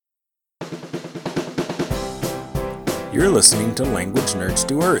You're listening to Language Nerds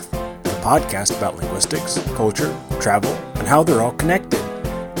to Earth, a podcast about linguistics, culture, travel, and how they're all connected.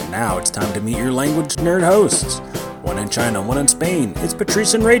 And now it's time to meet your language nerd hosts. One in China, one in Spain. It's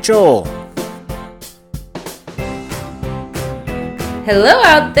Patrice and Rachel. Hello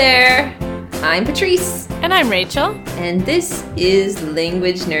out there! I'm Patrice. And I'm Rachel. And this is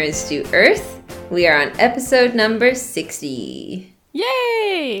Language Nerds to Earth. We are on episode number 60.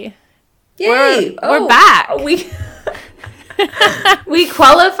 Yay! Yay! We're back. We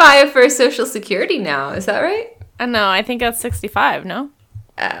qualify for Social Security now. Is that right? No, I think that's 65, no?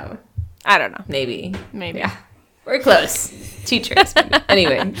 Oh. I don't know. Maybe. Yeah. We're close. Teachers.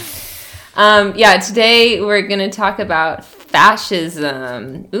 Anyway. Today we're going to talk about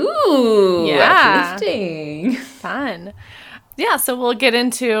fascism. Ooh. Yeah. Uplifting. Fun. Yeah, so we'll get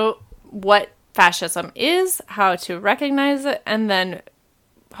into what fascism is, how to recognize it, and then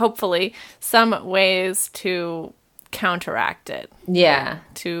hopefully some ways to counteract it. Yeah.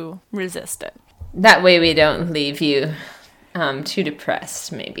 To resist it. That way we don't leave you too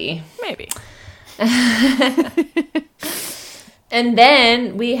depressed, maybe. Maybe. And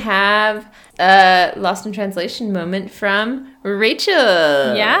then we have a Lost in Translation moment from Rachel.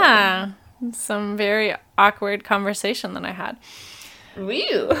 Yeah. Some very awkward conversation that I had.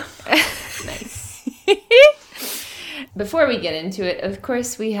 Woo. Nice. Before we get into it, of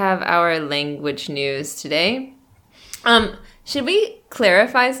course, we have our language news today. Should we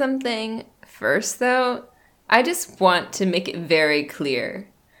clarify something first, though? I just want to make it very clear.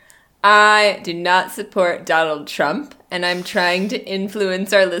 I do not support Donald Trump, and I'm trying to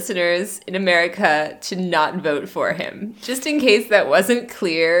influence our listeners in America to not vote for him. Just in case that wasn't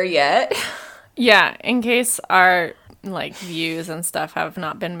clear yet. Yeah, in case our views and stuff have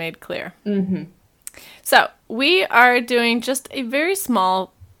not been made clear. Mm-hmm. So we are doing just a very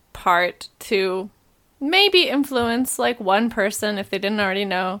small part to maybe influence one person, if they didn't already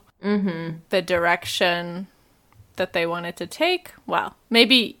know, the direction that they wanted to take. Well,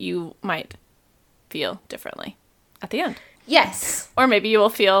 maybe you might feel differently at the end. Yes. Or maybe you will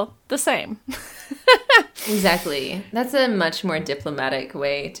feel the same. Exactly. That's a much more diplomatic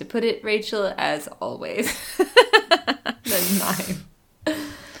way to put it, Rachel, as always, than mine.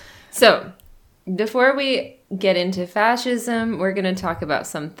 So, before we get into fascism, we're going to talk about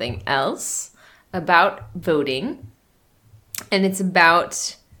something else, about voting. And it's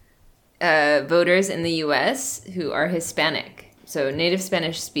about voters in the U.S. who are Hispanic. So, native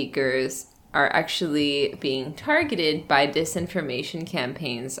Spanish speakers are actually being targeted by disinformation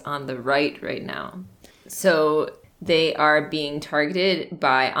campaigns on the right now. So they are being targeted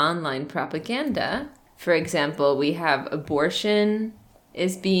by online propaganda. For example, we have abortion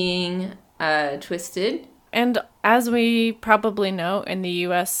is being twisted. And as we probably know, in the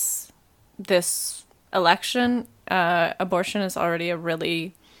U.S., this election, abortion is already a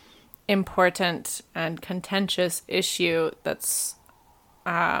really important and contentious issue that's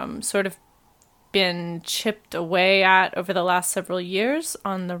sort of been chipped away at over the last several years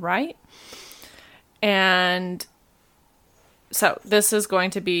on the right. And so this is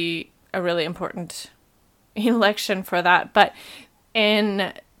going to be a really important election for that. But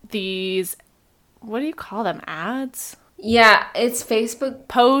in these, what do you call them, ads? Yeah, it's Facebook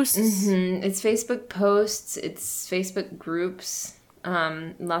posts. Mm-hmm. It's Facebook posts. It's Facebook groups.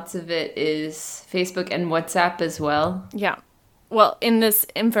 Lots of it is Facebook and WhatsApp as well. Yeah. Well, in this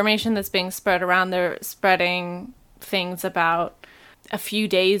information that's being spread around, they're spreading things about a few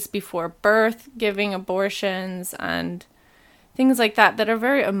days before birth, giving abortions, and things like that are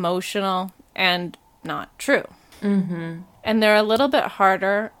very emotional and not true. Mm-hmm. And they're a little bit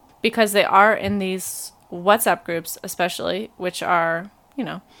harder because they are in these WhatsApp groups, especially, which are,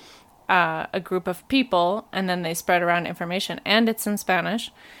 a group of people, and then they spread around information, and it's in Spanish.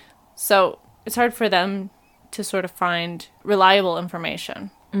 So it's hard for them to sort of find reliable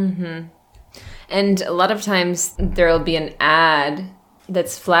information. Mm-hmm. And a lot of times there will be an ad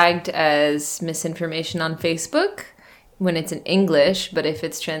that's flagged as misinformation on Facebook when it's in English, but if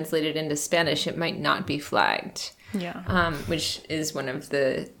it's translated into Spanish, it might not be flagged. Yeah. Which is one of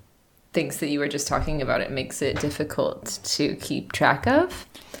the things that you were just talking about. It makes it difficult to keep track of.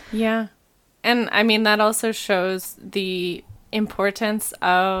 Yeah. And I mean, that also shows the importance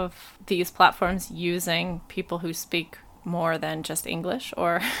of these platforms using people who speak more than just English,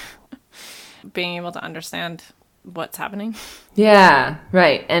 or being able to understand what's happening. Yeah,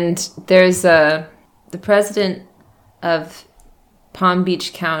 right. And there's the president of Palm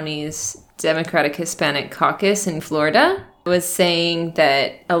Beach County's Democratic Hispanic Caucus in Florida was saying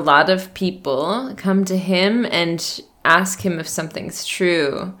that a lot of people come to him and ask him if something's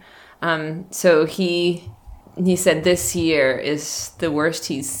true. So he he said this year is the worst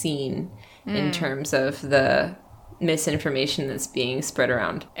he's seen in terms of the misinformation that's being spread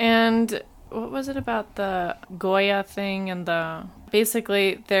around. And what was it about the Goya thing and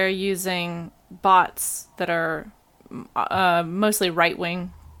basically they're using bots that are mostly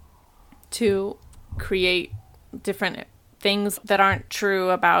right-wing to create different things that aren't true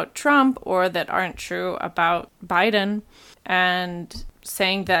about Trump or that aren't true about Biden, and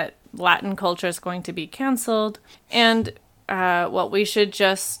saying that Latin culture is going to be canceled. And we should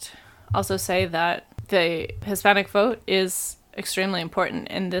just also say that the Hispanic vote is extremely important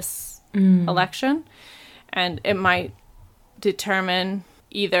in this election, and it might determine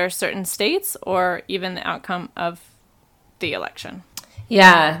either certain states or even the outcome of the election.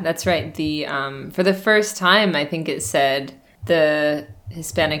 Yeah, that's right. The for the first time, I think it said the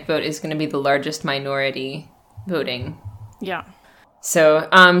Hispanic vote is going to be the largest minority voting. Yeah. So,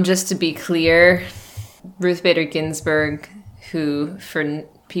 just to be clear, Ruth Bader Ginsburg, who, for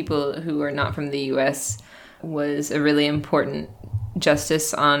people who are not from the U.S., was a really important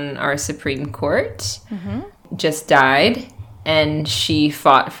justice on our Supreme Court, just died, and she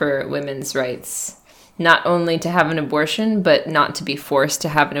fought for women's rights. Not only to have an abortion, but not to be forced to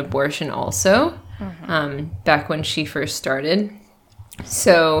have an abortion also, back when she first started.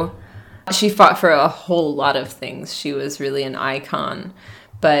 So she fought for a whole lot of things. She was really an icon.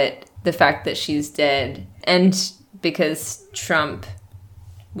 But the fact that she's dead, and because Trump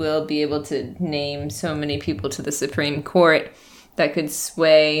will be able to name so many people to the Supreme Court, that could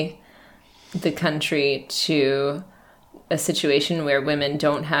sway the country to a situation where women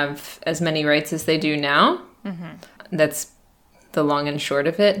don't have as many rights as they do now. That's the long and short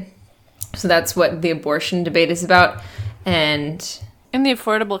of it. So that's what the abortion debate is about. And the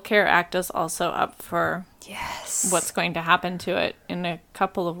Affordable Care Act is also up for yes, what's going to happen to it in a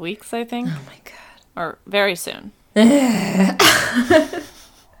couple of weeks, I think. Oh my God. Or very soon.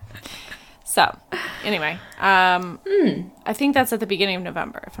 So, anyway, I think that's at the beginning of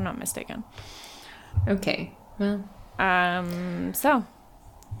November, if I'm not mistaken. Okay, well. So,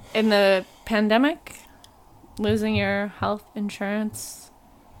 in the pandemic, losing your health insurance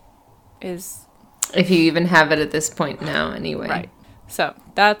is... If you even have it at this point now, anyway. Right. So,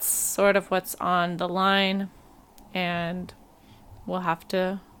 that's sort of what's on the line, and we'll have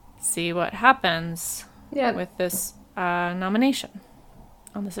to see what happens with this nomination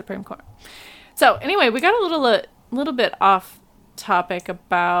on the Supreme Court. So, anyway, we got a little bit off topic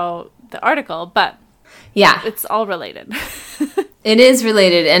about the article, but... Yeah. It's all related. It is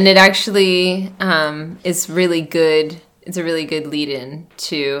related, and it actually is really good. It's a really good lead-in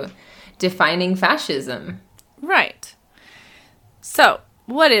to defining fascism. Right. So,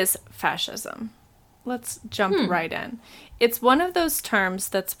 what is fascism? Let's jump right in. It's one of those terms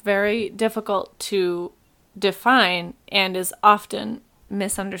that's very difficult to define and is often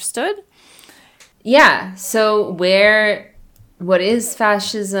misunderstood. Yeah. So what is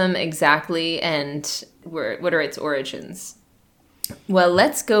fascism exactly, and what are its origins? Well,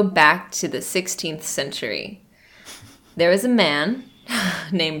 let's go back to the 16th century. There was a man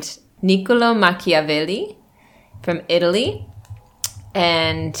named Niccolo Machiavelli from Italy,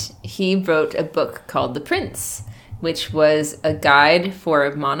 and he wrote a book called The Prince, which was a guide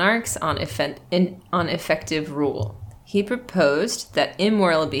for monarchs on effective rule. He proposed that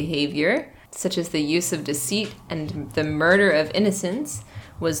immoral behavior, such as the use of deceit and the murder of innocents,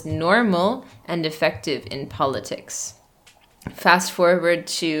 was normal and effective in politics. Fast forward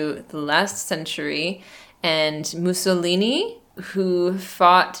to the last century, and Mussolini, who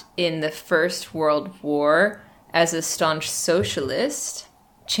fought in the First World War as a staunch socialist,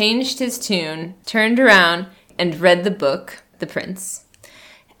 changed his tune, turned around, and read the book, The Prince.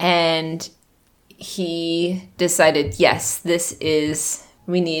 And he decided, yes,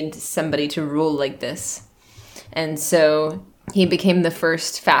 we need somebody to rule like this. And so he became the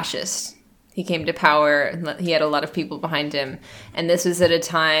first fascist. He came to power. He had a lot of people behind him. And this was at a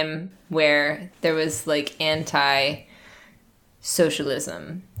time where there was like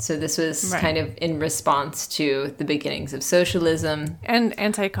anti-socialism. So this was kind of in response to the beginnings of socialism. And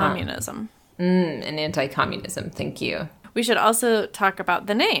anti-communism. And anti-communism. Thank you. We should also talk about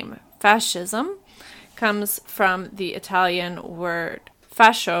the name. Fascism comes from the Italian word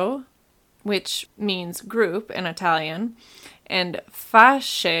fascio, which means group in Italian, and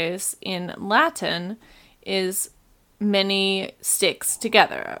fasces in Latin is many sticks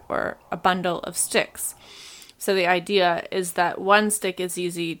together, or a bundle of sticks. So the idea is that one stick is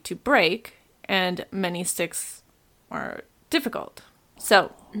easy to break and many sticks are difficult.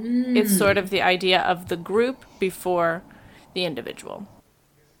 So it's sort of the idea of the group before the individual.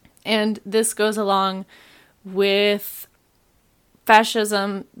 And this goes along with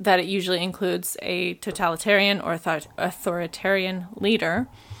fascism that it usually includes a totalitarian or authoritarian leader,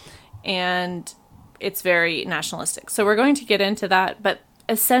 and it's very nationalistic. So we're going to get into that, but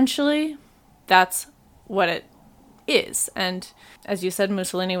essentially that's what it is. And as you said,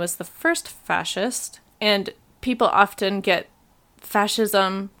 Mussolini was the first fascist, and people often get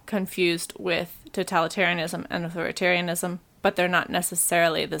fascism confused with totalitarianism and authoritarianism, but they're not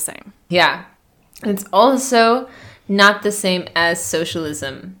necessarily the same. Yeah. It's also not the same as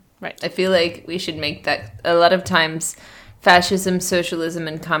socialism. Right. I feel like we should make that. A lot of times, fascism, socialism,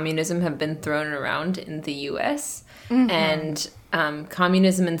 and communism have been thrown around in the US. And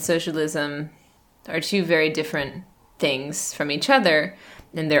communism and socialism are two very different things from each other.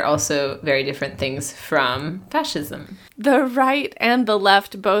 And they're also very different things from fascism. The right and the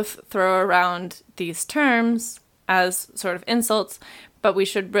left both throw around these terms as sort of insults, but we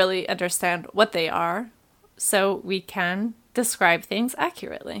should really understand what they are so we can describe things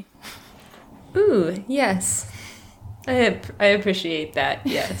accurately. Ooh, yes. I appreciate that,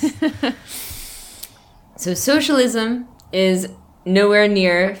 yes. So socialism is nowhere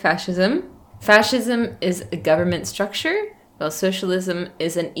near fascism. Fascism is a government structure, while socialism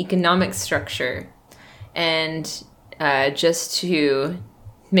is an economic structure. And just to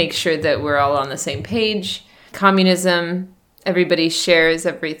make sure that we're all on the same page, communism, everybody shares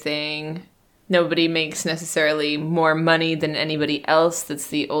everything. Nobody makes necessarily more money than anybody else. That's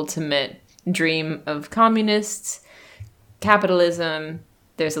the ultimate dream of communists. Capitalism,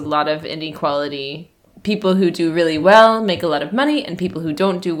 there's a lot of inequality. People who do really well make a lot of money, and people who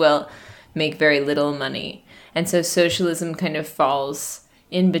don't do well make very little money. And so socialism kind of falls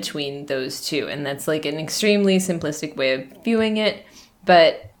in between those two. And that's like an extremely simplistic way of viewing it,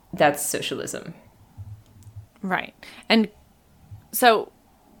 but that's socialism. Right. And so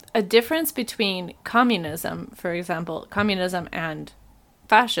a difference between communism, for example, communism and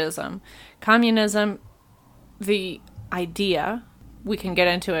fascism. Communism, the idea, we can get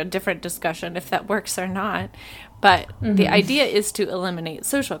into a different discussion if that works or not, but the idea is to eliminate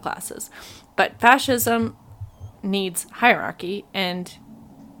social classes. But fascism needs hierarchy and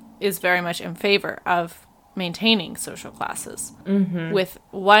is very much in favor of maintaining social classes with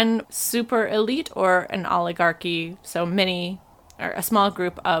one super elite or an oligarchy, so many or a small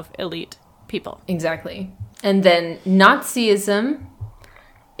group of elite people. Exactly. And then Nazism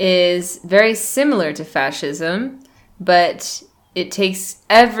is very similar to fascism, but it takes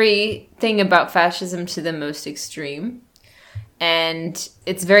everything about fascism to the most extreme, and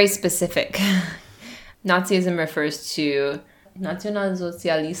it's very specific. Nazism refers to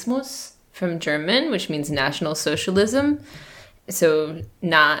Nationalsozialismus from German, which means National Socialism. So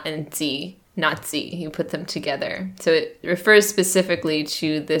Na and Zi, Nazi, you put them together. So it refers specifically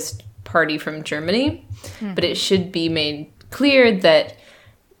to this party from Germany, but it should be made clear that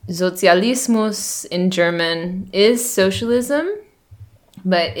Sozialismus in German is socialism,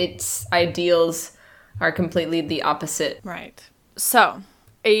 but its ideals are completely the opposite. Right. So,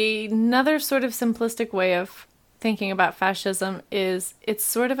 another sort of simplistic way of thinking about fascism is it's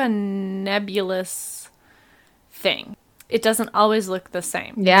sort of a nebulous thing. It doesn't always look the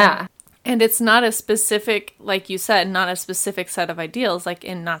same. Yeah. And it's not a specific, like you said, not a specific set of ideals like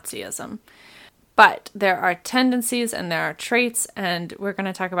in Nazism. But there are tendencies and there are traits, and we're going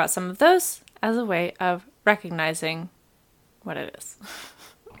to talk about some of those as a way of recognizing what it is.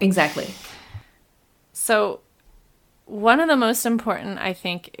 Exactly. So one of the most important, I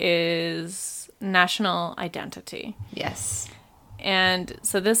think, is national identity. Yes. And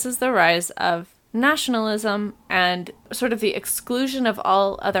so this is the rise of nationalism and sort of the exclusion of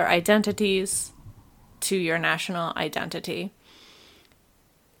all other identities to your national identity.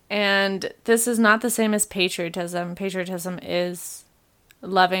 And this is not the same as patriotism. Patriotism is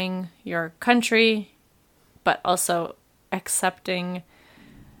loving your country, but also accepting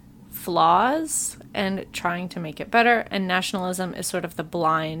flaws and trying to make it better. And nationalism is sort of the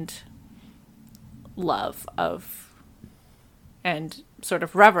blind love of and sort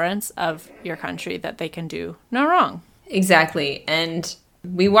of reverence of your country that they can do no wrong. Exactly. And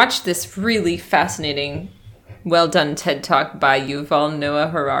we watched this really fascinating, well-done TED Talk by Yuval Noah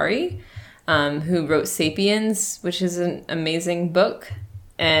Harari, who wrote Sapiens, which is an amazing book.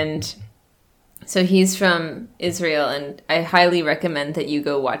 And so he's from Israel, and I highly recommend that you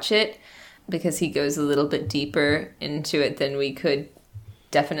go watch it because he goes a little bit deeper into it than we could.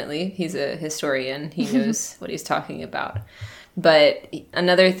 Definitely. He's a historian. He knows what he's talking about. But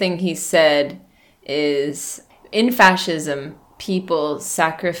another thing he said is in fascism, people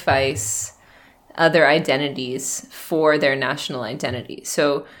sacrifice other identities for their national identity.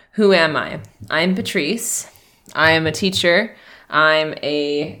 So who am I? I'm Patrice. I am a teacher. I'm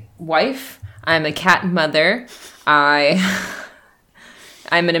a wife. I'm a cat mother. I'm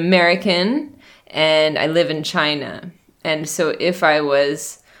an American, and I live in China. And so if I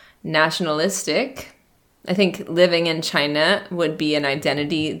was nationalistic, I think living in China would be an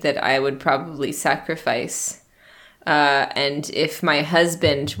identity that I would probably sacrifice. And if my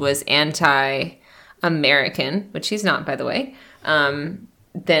husband was anti-American, which he's not, by the way,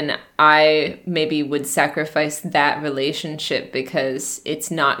 then I maybe would sacrifice that relationship because it's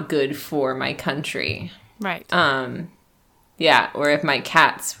not good for my country. Right. Yeah, or if my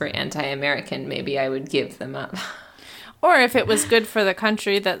cats were anti-American, maybe I would give them up. Or if it was good for the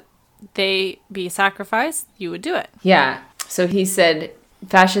country that they be sacrificed, you would do it. Yeah. So he said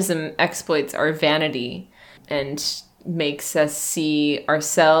fascism exploits our vanity and makes us see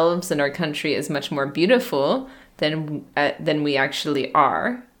ourselves and our country as much more beautiful than we actually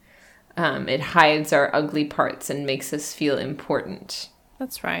are. It hides our ugly parts and makes us feel important.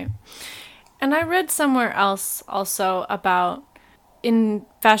 That's right. And I read somewhere else also about in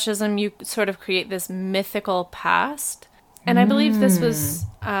fascism, you sort of create this mythical past. And I believe this was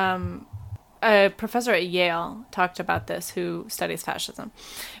a professor at Yale talked about this who studies fascism.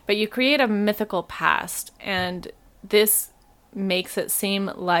 But you create a mythical past, and this makes it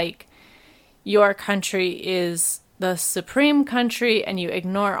seem like your country is the supreme country and you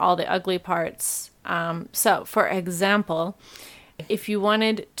ignore all the ugly parts. So, for example, if you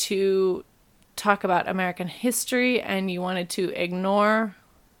wanted to talk about American history and you wanted to ignore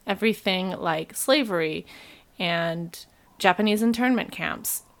everything like slavery and Japanese internment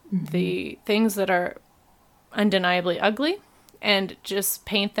camps, the things that are undeniably ugly, and just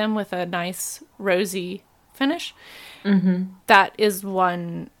paint them with a nice rosy finish, that is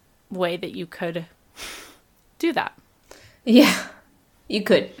one way that you could do that. Yeah, you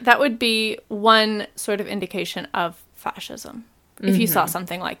could. That would be one sort of indication of fascism, if you saw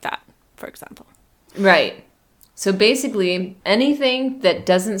something like that, for example. Right. So basically, anything that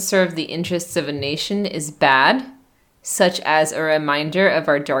doesn't serve the interests of a nation is bad, such as a reminder of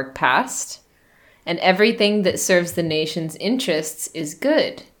our dark past. And everything that serves the nation's interests is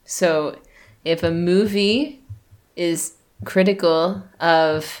good. So if a movie is critical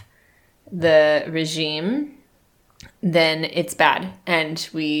of the regime, then it's bad, and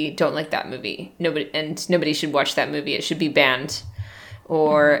we don't like that movie. Nobody should watch that movie. It should be banned.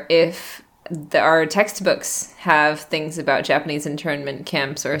 Or if our textbooks have things about Japanese internment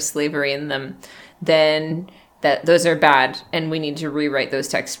camps or slavery in them, then those are bad, and we need to rewrite those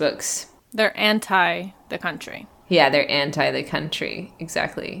textbooks. They're anti the country. Yeah, they're anti the country.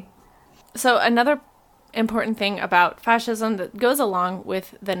 Exactly. So another important thing about fascism that goes along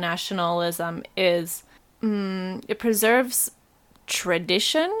with the nationalism is it preserves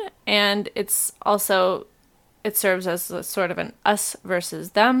tradition, and it serves as a sort of an us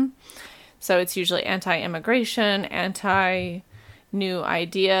versus them. So it's usually anti-immigration, anti-new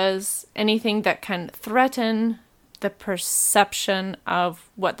ideas, anything that can threaten the perception of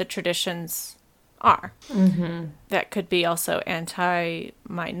what the traditions are. That could be also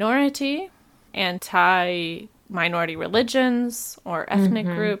anti-minority, anti-minority religions or ethnic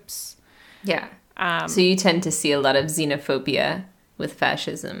groups. Yeah. So you tend to see a lot of xenophobia with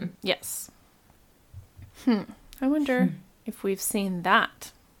fascism. Yes. I wonder if we've seen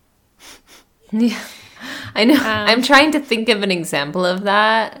that. Yeah, I know. I'm trying to think of an example of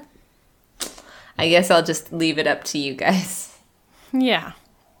that. I guess I'll just leave it up to you guys. Yeah.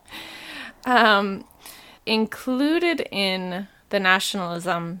 Included in the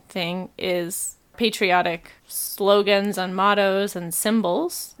nationalism thing is patriotic slogans and mottos and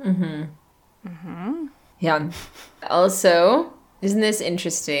symbols. Yeah. Also, isn't this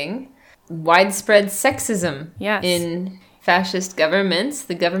interesting? Widespread sexism. Yes. In fascist governments,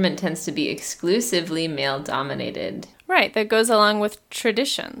 the government tends to be exclusively male-dominated. Right, that goes along with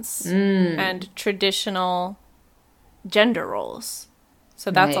traditions and traditional gender roles. So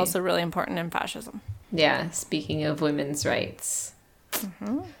that's also really important in fascism. Yeah, speaking of women's rights.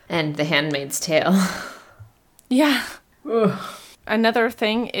 And The Handmaid's Tale. Yeah. Another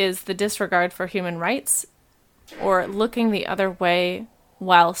thing is the disregard for human rights, or looking the other way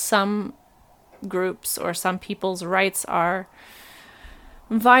while some groups or some people's rights are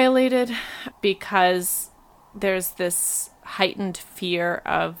violated because there's this heightened fear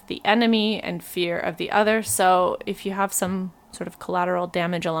of the enemy and fear of the other. So if you have some sort of collateral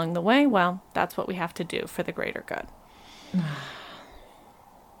damage along the way, well, that's what we have to do for the greater good.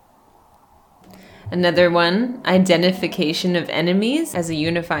 Another one, identification of enemies as a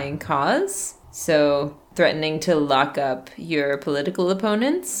unifying cause. So threatening to lock up your political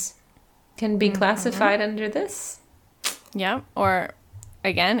opponents can be classified under this. Yeah. Or,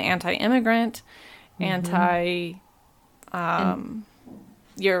 again, anti-immigrant,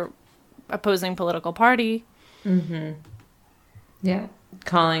 your opposing political party. Yeah.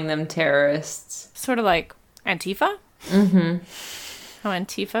 Calling them terrorists. Sort of like Antifa. How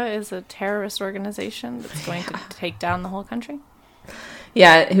Antifa is a terrorist organization that's going to take down the whole country.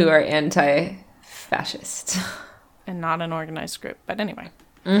 Yeah, who are anti-fascist. And not an organized group. But anyway.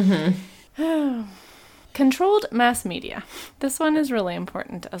 Controlled mass media. This one is really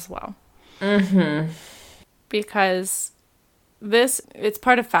important as well. Because it's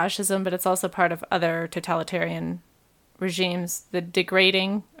part of fascism, but it's also part of other totalitarian regimes. The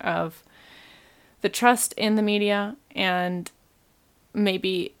degrading of the trust in the media and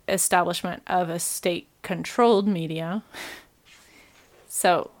maybe establishment of a state-controlled media.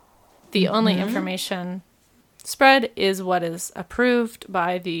 So the only information spread is what is approved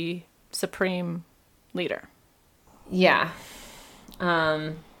by the supreme leader. Yeah.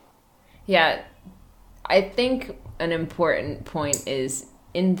 Yeah. I think an important point is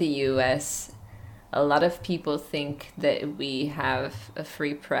in the US, a lot of people think that we have a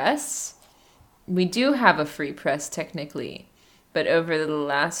free press. We do have a free press technically, but over the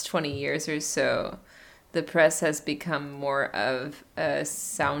last 20 years or so, the press has become more of a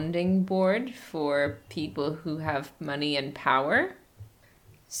sounding board for people who have money and power.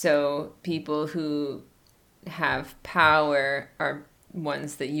 So people who have power are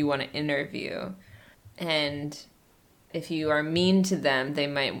ones that you want to interview. And if you are mean to them, they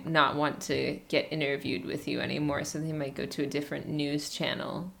might not want to get interviewed with you anymore. So they might go to a different news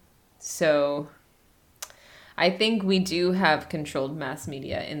channel. So I think we do have controlled mass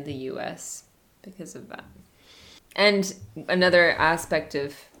media in the US because of that. And another aspect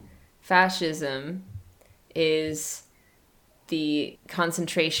of fascism is the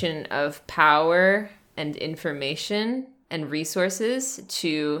concentration of power and information and resources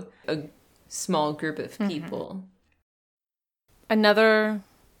to a small group of people. Another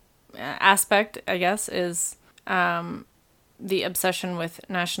aspect, I guess, is the obsession with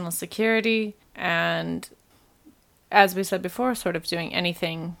national security and, as we said before, sort of doing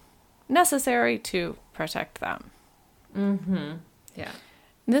anything necessary to protect them. Yeah.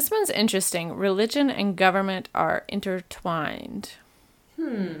 This one's interesting. Religion and government are intertwined.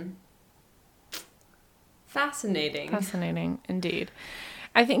 Fascinating. Fascinating, indeed.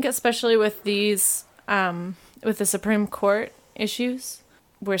 I think especially with these, with the Supreme Court issues,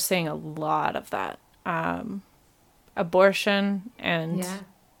 we're seeing a lot of that. Abortion and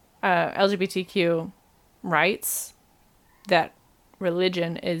LGBTQ rights, that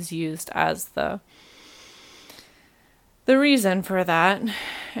religion is used as the reason for that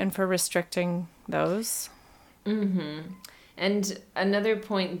and for restricting those. And another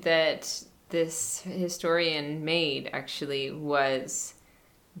point that this historian made actually was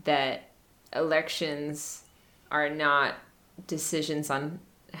that elections are not decisions on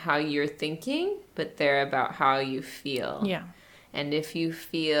how you're thinking, but they're about how you feel. Yeah. And if you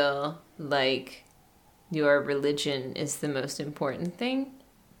feel like your religion is the most important thing,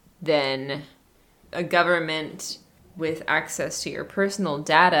 then a government with access to your personal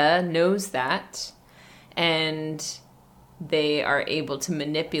data knows that, and they are able to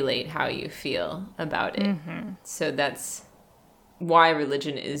manipulate how you feel about it. So that's why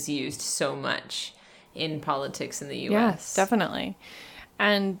religion is used so much in politics in the US. Yes, definitely.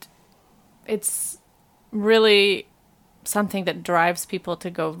 And it's really something that drives people to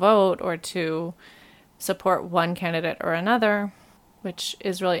go vote or to support one candidate or another, which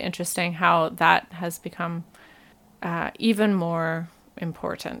is really interesting how that has become even more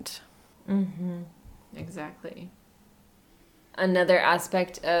important. Exactly. Another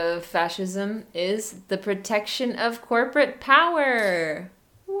aspect of fascism is the protection of corporate power.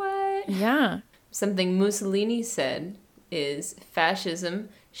 What? Yeah. Something Mussolini said is fascism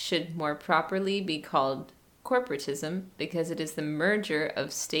should more properly be called corporatism because it is the merger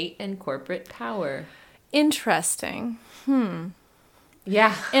of state and corporate power. Interesting.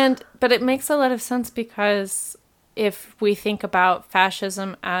 Yeah. But it makes a lot of sense because if we think about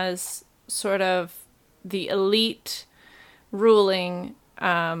fascism as sort of the elite ruling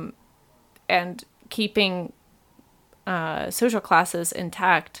and keeping social classes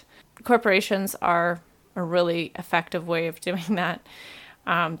intact, corporations are a really effective way of doing that.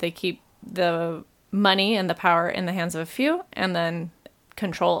 They keep the money and the power in the hands of a few and then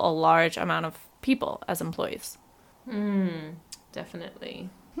control a large amount of people as employees. Definitely.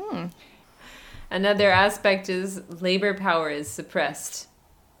 Another aspect is labor power is suppressed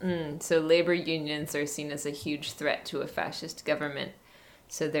So labor unions are seen as a huge threat to a fascist government.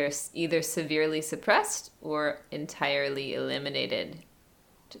 So they're either severely suppressed or entirely eliminated.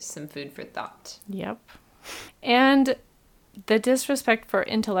 Just some food for thought. Yep. And the disrespect for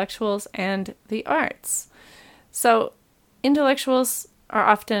intellectuals and the arts. So intellectuals are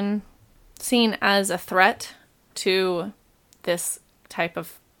often seen as a threat to this type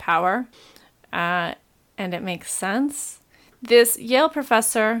of power, and it makes sense. This Yale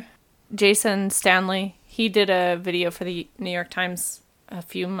professor, Jason Stanley, he did a video for the New York Times a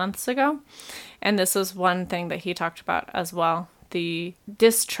few months ago, and this was one thing that he talked about as well. The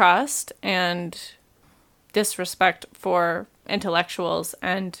distrust and disrespect for intellectuals,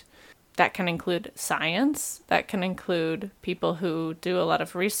 and that can include science, that can include people who do a lot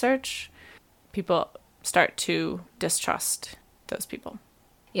of research. People start to distrust those people.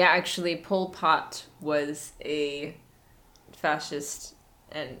 Yeah, actually, Pol Pot was a fascist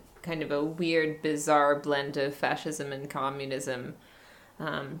and kind of a weird, bizarre blend of fascism and communism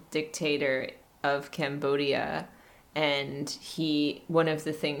dictator of Cambodia. And one of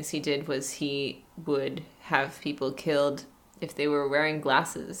the things he did was he would have people killed if they were wearing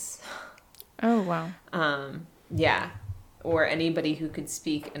glasses. Oh, wow. Yeah. Or anybody who could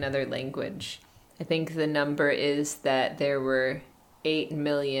speak another language. I think the number is that there were 8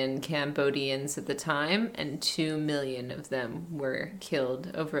 million Cambodians at the time, and 2 million of them were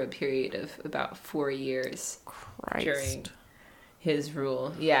killed over a period of about 4 years. Christ. During his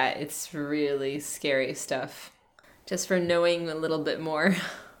rule. Yeah, it's really scary stuff. Just for knowing a little bit more.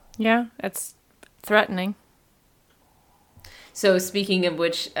 Yeah, it's threatening. So speaking of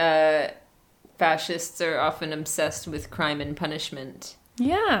which, fascists are often obsessed with crime and punishment.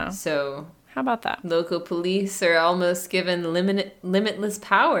 Yeah. So how about that? Local police are almost given limitless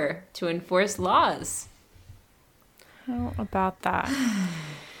power to enforce laws. How about that?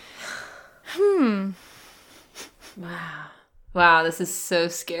 Wow, this is so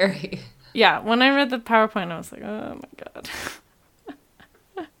scary. Yeah, when I read the PowerPoint, I was like, oh my god.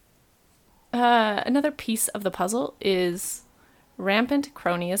 Another piece of the puzzle is rampant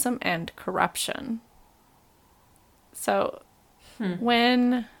cronyism and corruption. So,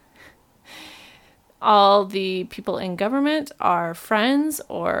 when all the people in government are friends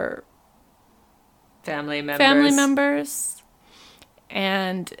or family members,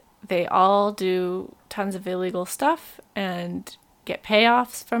 and they all do tons of illegal stuff and get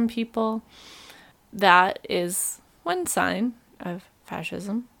payoffs from people, that is one sign of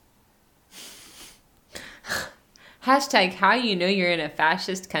fascism. Hashtag how you know you're in a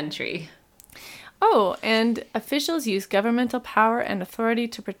fascist country. Oh, and officials use governmental power and authority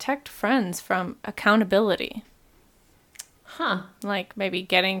to protect friends from accountability. Huh. Like maybe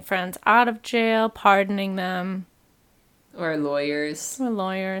getting friends out of jail, pardoning them. Or lawyers. Or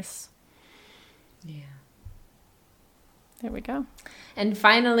lawyers. Yeah. There we go. And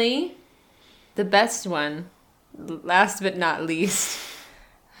finally, the best one, last but not least,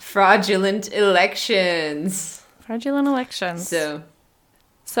 fraudulent elections. Fraudulent elections.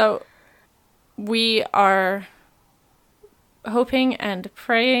 So we are hoping and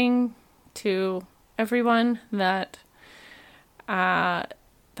praying to everyone that that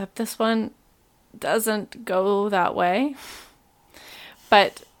this one doesn't go that way.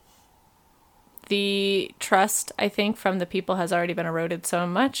 But the trust, I think, from the people has already been eroded so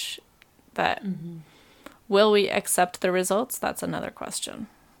much that will we accept the results? That's another question.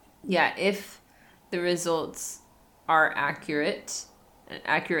 Yeah, if the results are accurate and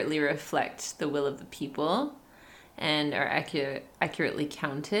accurately reflect the will of the people and are accurately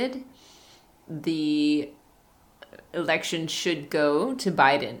counted, the election should go to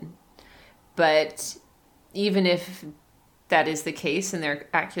Biden. But even if that is the case and they're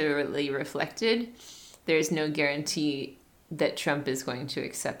accurately reflected, there's no guarantee that Trump is going to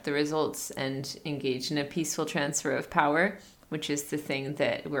accept the results and engage in a peaceful transfer of power, which is the thing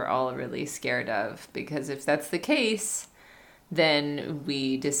that we're all really scared of. Because if that's the case, then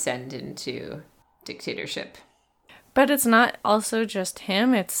we descend into dictatorship. But it's not also just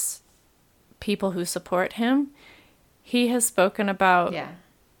him, it's people who support him. He has spoken about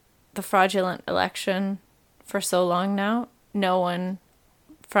the fraudulent election for so long now. No one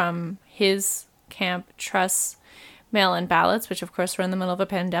from his camp trusts mail-in ballots, which of course we're in the middle of a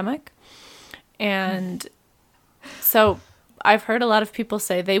pandemic. And so I've heard a lot of people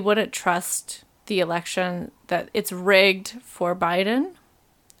say they wouldn't trust the election, that it's rigged for Biden.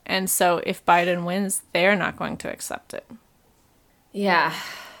 And so if Biden wins, they're not going to accept it. Yeah.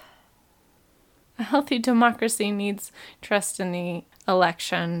 A healthy democracy needs trust in the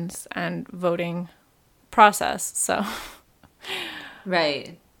elections and voting process. So,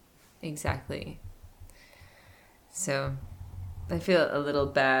 right. exactly. So I feel a little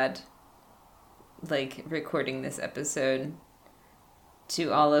bad, like, recording this episode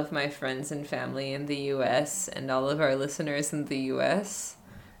to all of my friends and family in the US and all of our listeners in the US.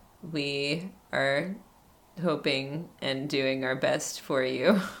 We are hoping and doing our best for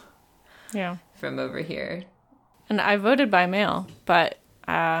you. Yeah. From over here. And I voted by mail, but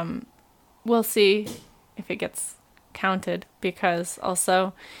we'll see if it gets counted, because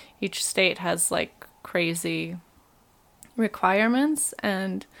also each state has like crazy requirements,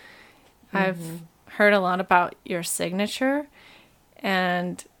 and I've heard a lot about your signature,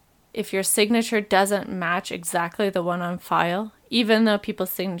 and if your signature doesn't match exactly the one on file, even though people's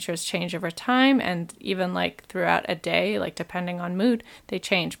signatures change over time and even like throughout a day, like depending on mood, they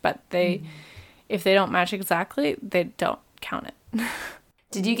change, but if they don't match exactly, they don't count it.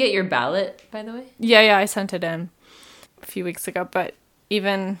 Did you get your ballot, by the way? Yeah, I sent it in a few weeks ago, but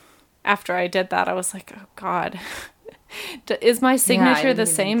even after I did that, I was like, oh God, is my signature the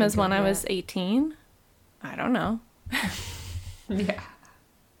same as when I was 18? I don't know. Yeah.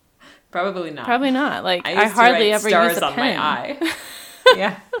 Probably not. Probably not. Like, I hardly ever use a pen. My eye.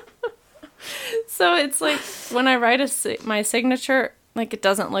 Yeah. So it's like when I write my signature, like it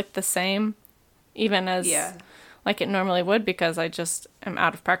doesn't look the same, even as like it normally would, because I just am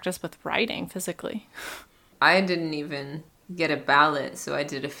out of practice with writing physically. I didn't even get a ballot, so I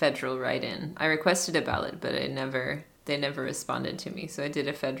did a federal write-in. I requested a ballot, but they never responded to me, so I did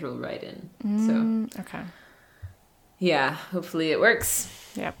a federal write-in. So okay. Yeah, hopefully it works.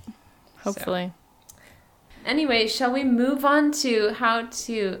 Yep. Hopefully. So. Anyway, shall we move on to how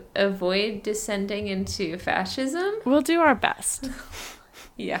to avoid descending into fascism? We'll do our best.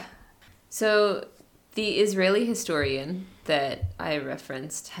 Yeah. So the Israeli historian that I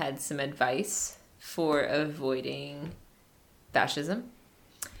referenced had some advice for avoiding fascism.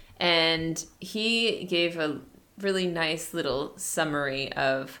 And he gave a really nice little summary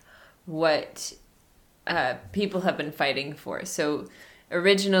of what people have been fighting for. So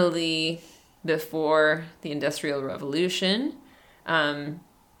originally, before the Industrial Revolution,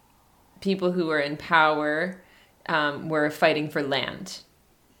 people who were in power were fighting for land.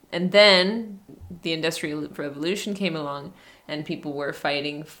 And then the Industrial Revolution came along and people were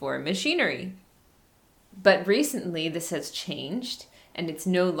fighting for machinery. But recently this has changed, and it's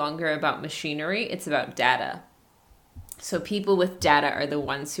no longer about machinery, it's about data. So people with data are the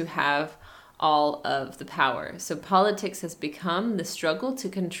ones who have all of the power. So politics has become the struggle to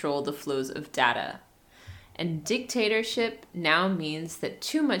control the flows of data. And dictatorship now means that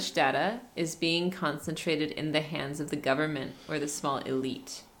too much data is being concentrated in the hands of the government or the small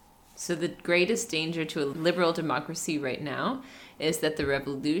elite. So the greatest danger to a liberal democracy right now is that the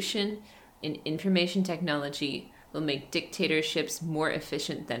revolution in information technology will make dictatorships more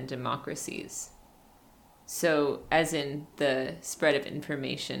efficient than democracies. So, as in the spread of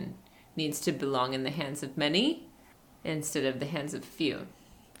information needs to belong in the hands of many instead of the hands of few.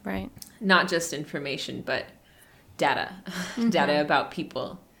 Right. Not just information, but data. Data about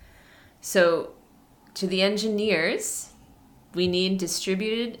people. So, to the engineers, we need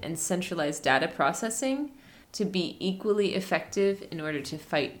distributed and centralized data processing to be equally effective in order to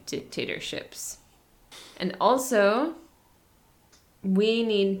fight dictatorships. And also, we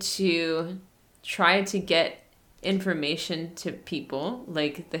need to try to get information to people,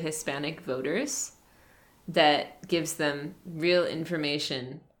 like the Hispanic voters, that gives them real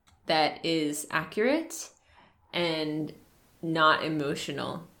information that is accurate and not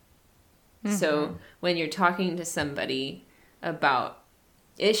emotional. So when you're talking to somebody about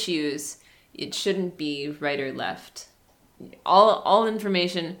issues, it shouldn't be right or left. All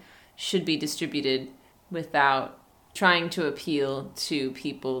information should be distributed without trying to appeal to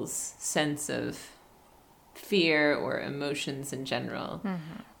people's sense of fear or emotions in general.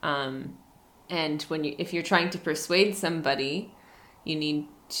 And if you're trying to persuade somebody, you need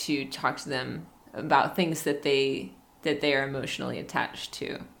to talk to them about things that they are emotionally attached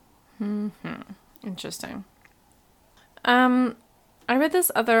to. Interesting. I read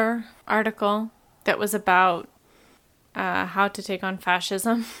this other article that was about how to take on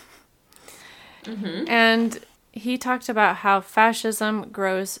fascism. And he talked about how fascism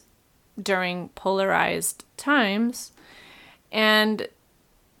grows during polarized times, and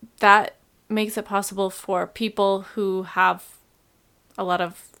that makes it possible for people who have a lot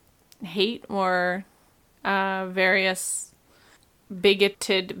of hate or various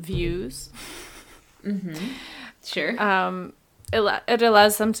bigoted views. Sure. It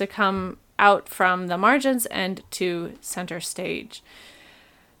allows them to come out from the margins and to center stage.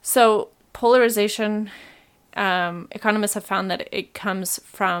 So polarization, economists have found that it comes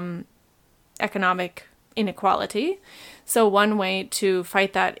from economic inequality. So one way to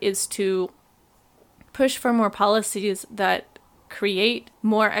fight that is to push for more policies that create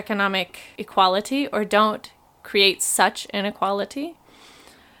more economic equality or don't create such inequality.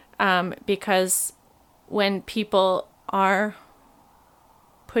 Because when people are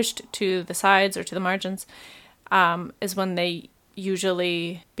pushed to the sides or to the margins, is when they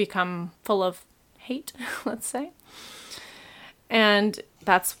usually become full of hate, let's say. And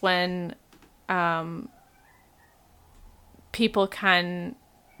that's when people can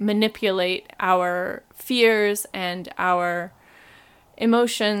manipulate our fears and our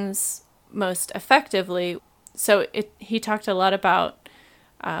emotions most effectively. So he talked a lot about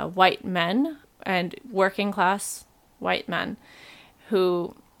white men and working class white men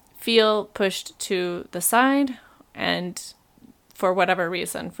who feel pushed to the side, and for whatever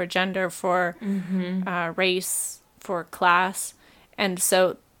reason, for gender, for race, for class. And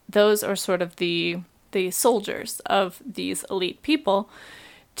so those are sort of the soldiers of these elite people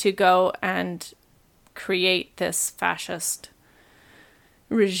to go and create this fascist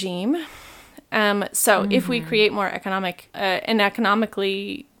regime. So if we create more an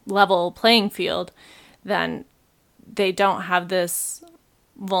economically level playing field, then they don't have this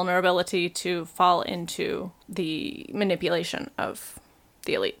vulnerability to fall into the manipulation of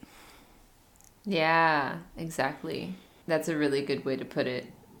the elite. Yeah, exactly. That's a really good way to put it.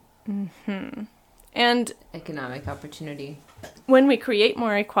 Mm-hmm. And economic opportunity. When we create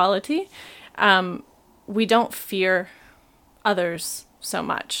more equality, we don't fear others so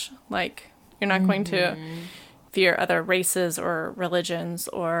much. Like, you're not going to fear other races or religions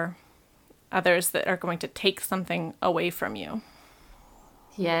or others that are going to take something away from you.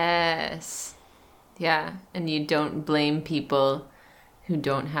 Yes. Yeah. And you don't blame people who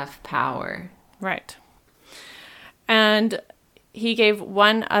don't have power. Right. And he gave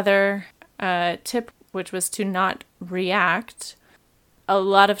one other tip, which was to not react. A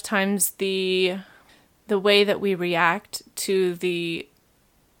lot of times the way that we react to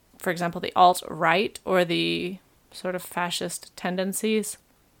for example, the alt-right or the sort of fascist tendencies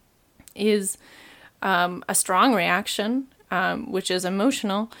is a strong reaction, which is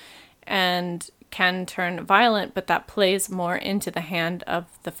emotional and can turn violent, but that plays more into the hand of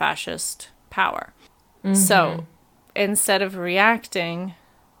the fascist power. Mm-hmm. So instead of reacting,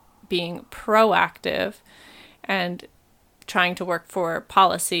 being proactive and trying to work for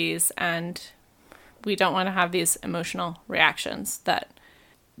policies, and we don't want to have these emotional reactions that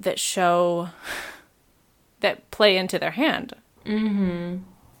play into their hand. Mm-hmm.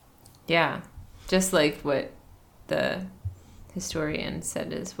 Yeah. Just like what the historian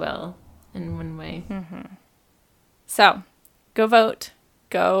said as well, in one way. Mm-hmm. So, go vote.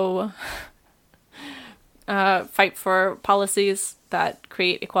 Go fight for policies that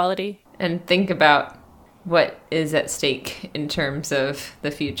create equality. And think about what is at stake in terms of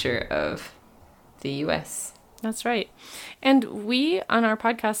the future of the U.S. That's right. And we, on our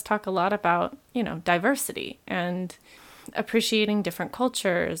podcast, talk a lot about, diversity and appreciating different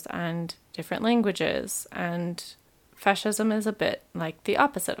cultures and different languages. And fascism is a bit like the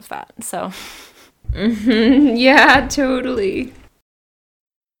opposite of that. So, yeah, totally.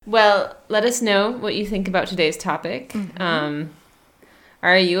 Well, let us know what you think about today's topic. Mm-hmm.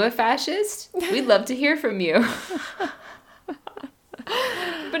 Are you a fascist? We'd love to hear from you.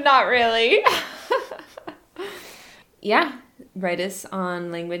 But not really. Yeah, write us on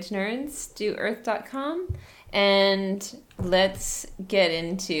languagenerds.doearth.com, and let's get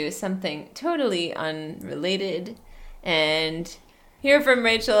into something totally unrelated and hear from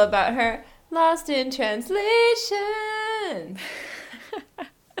Rachel about her Lost in Translation.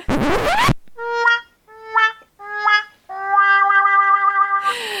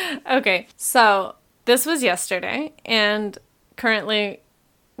 Okay, so this was yesterday, and currently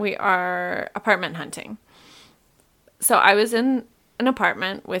we are apartment hunting. So I was in an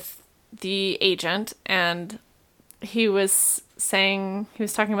apartment with the agent, and he was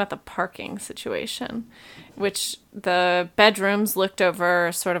talking about the parking situation, which the bedrooms looked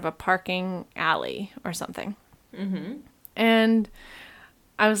over sort of a parking alley or something. Mm-hmm. And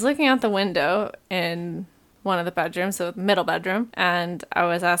I was looking out the window in one of the bedrooms, so the middle bedroom, and I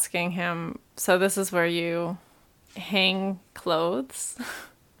was asking him, so this is where you hang clothes?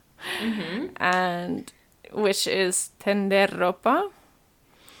 Mm-hmm. And which is tender ropa.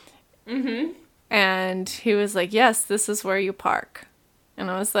 Mm-hmm. And he was like, yes, this is where you park.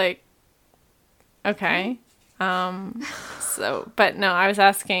 And I was like, okay. But no, I was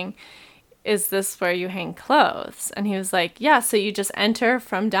asking, is this where you hang clothes? And he was like, yeah, so you just enter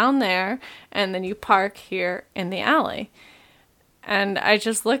from down there and then you park here in the alley. And I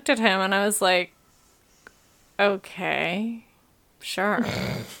just looked at him and I was like, okay, sure.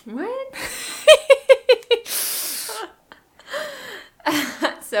 What?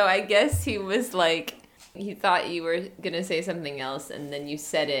 So I guess he was like, he thought you were going to say something else, and then you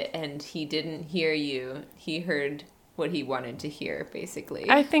said it, and he didn't hear you. He heard what he wanted to hear, basically.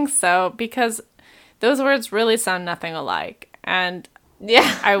 I think so, because those words really sound nothing alike. And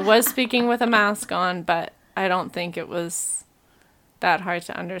yeah, I was speaking with a mask on, but I don't think it was that hard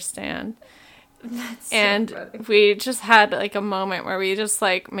to understand. That's so And funny. we just had like a moment where we just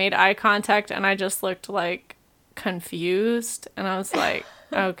like made eye contact, and I just looked like confused, and I was like,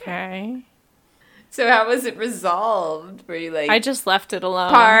 okay. So how was it resolved? Were you like, I just left it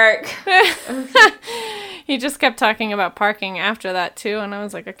alone. park? He just kept talking about parking after that too, and I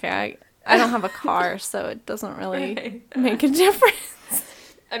was like, okay, I don't have a car, so it doesn't really Right. make a difference.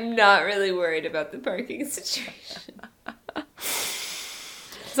 I'm not really worried about the parking situation.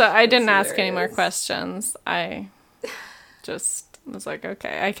 So I didn't That's ask any more hilarious. questions. I just was like,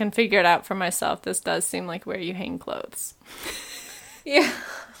 okay, I can figure it out for myself. This does seem like where you hang clothes. Yeah.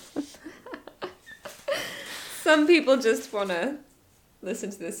 Some people just want to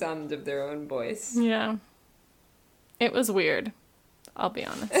listen to the sound of their own voice. Yeah. It was weird. I'll be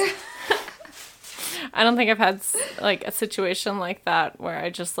honest. I don't think I've had like a situation like that where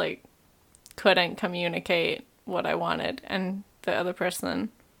I just like couldn't communicate what I wanted and the other person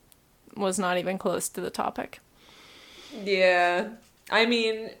was not even close to the topic. Yeah. I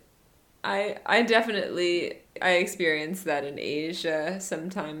mean, I definitely experience that in Asia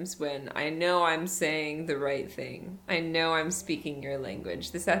sometimes when I know I'm saying the right thing. I know I'm speaking your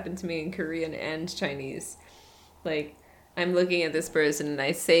language. This happened to me in Korean and Chinese. Like, I'm looking at this person and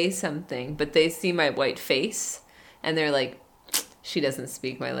I say something, but they see my white face and they're like, she doesn't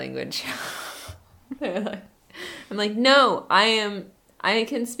speak my language. I'm like, no, I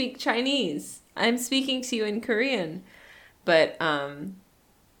can speak Chinese. I'm speaking to you in Korean. But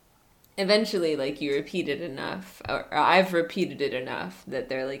eventually, like, you repeat it enough, or I've repeated it enough that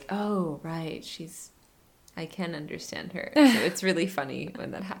they're like, oh, right, I can understand her. So it's really funny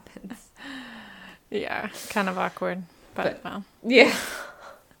when that happens. Yeah, kind of awkward, but well. Yeah.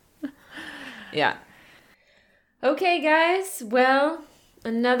 Yeah. Okay, guys. Well,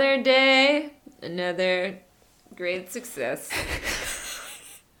 another day, another great success.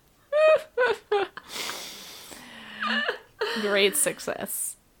 Great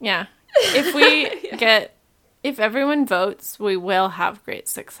success. Yeah. If everyone votes, we will have great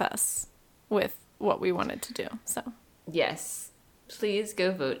success with what we wanted to do. So, Yes. Please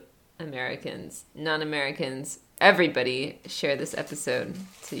go vote, Americans, non-Americans, everybody. Share this episode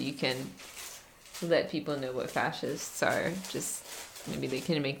so you can let people know what fascists are. Just maybe they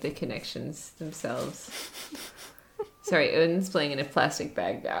can make the connections themselves. Sorry, Odin's playing in a plastic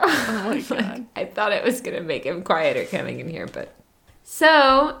bag now. oh my god. I thought it was going to make him quieter coming in here, but...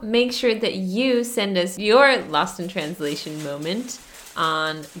 So, make sure that you send us your Lost in Translation moment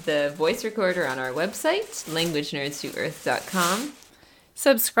on the voice recorder on our website, languagenerdsdoearth.com.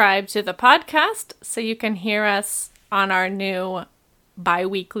 Subscribe to the podcast so you can hear us on our new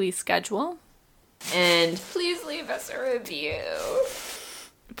bi-weekly schedule. And please leave us a review.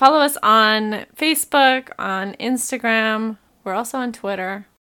 Follow us on Facebook, on Instagram. We're also on Twitter.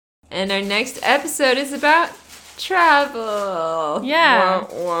 And our next episode is about travel. Yeah.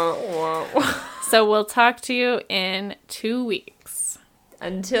 Wah, wah, wah. So we'll talk to you in 2 weeks.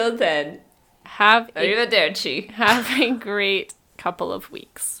 Until then, Have arrivederci. a great couple of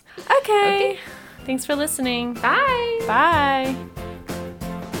weeks. Okay. Thanks for listening. Bye. Bye.